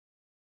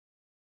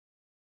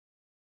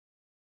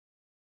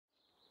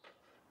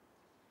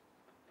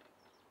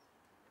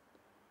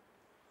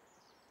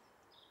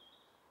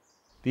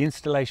The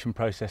installation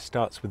process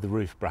starts with the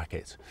roof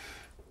bracket.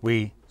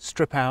 We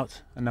strip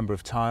out a number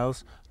of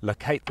tiles,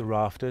 locate the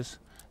rafters,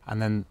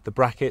 and then the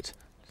bracket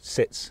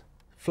sits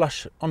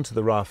flush onto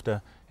the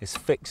rafter, is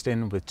fixed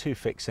in with two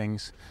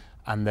fixings,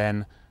 and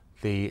then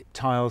the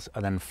tiles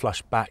are then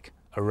flushed back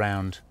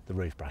around the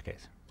roof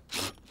bracket.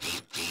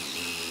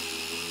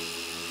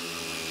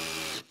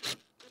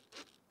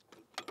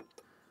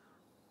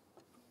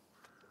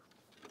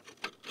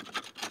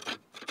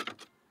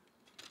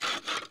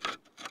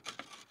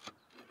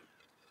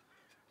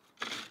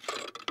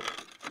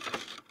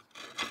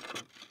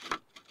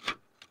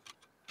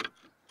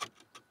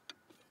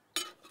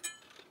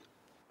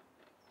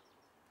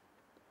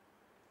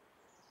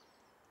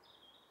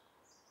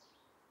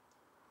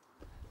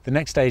 The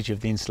next stage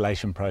of the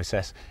installation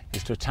process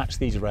is to attach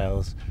these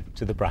rails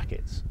to the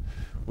brackets,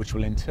 which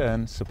will in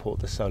turn support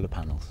the solar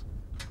panels.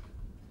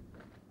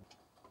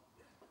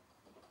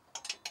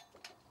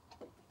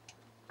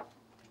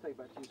 Take it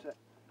back to you, sir.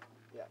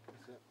 Yeah,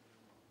 that's it.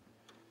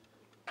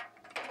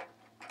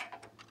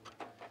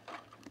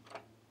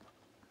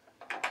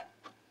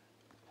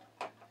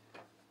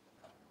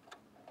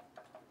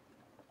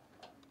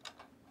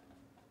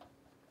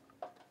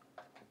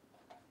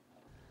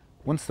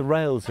 Once the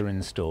rails are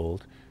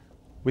installed,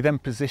 we then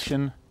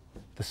position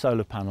the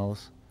solar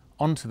panels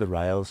onto the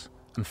rails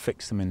and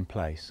fix them in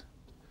place.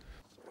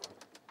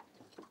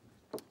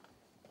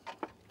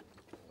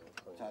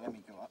 So let me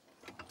go up.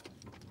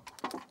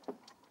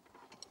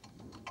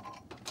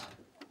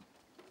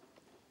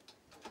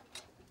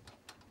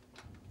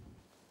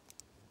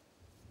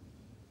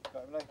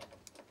 Got him, Lee?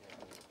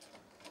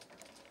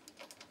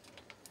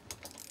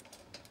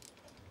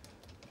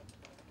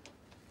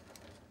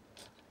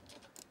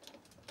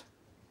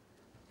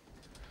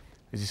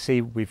 As you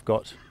see, we've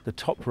got the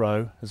top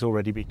row has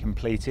already been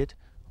completed,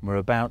 and we're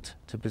about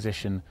to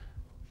position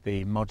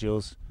the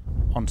modules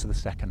onto the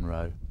second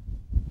row.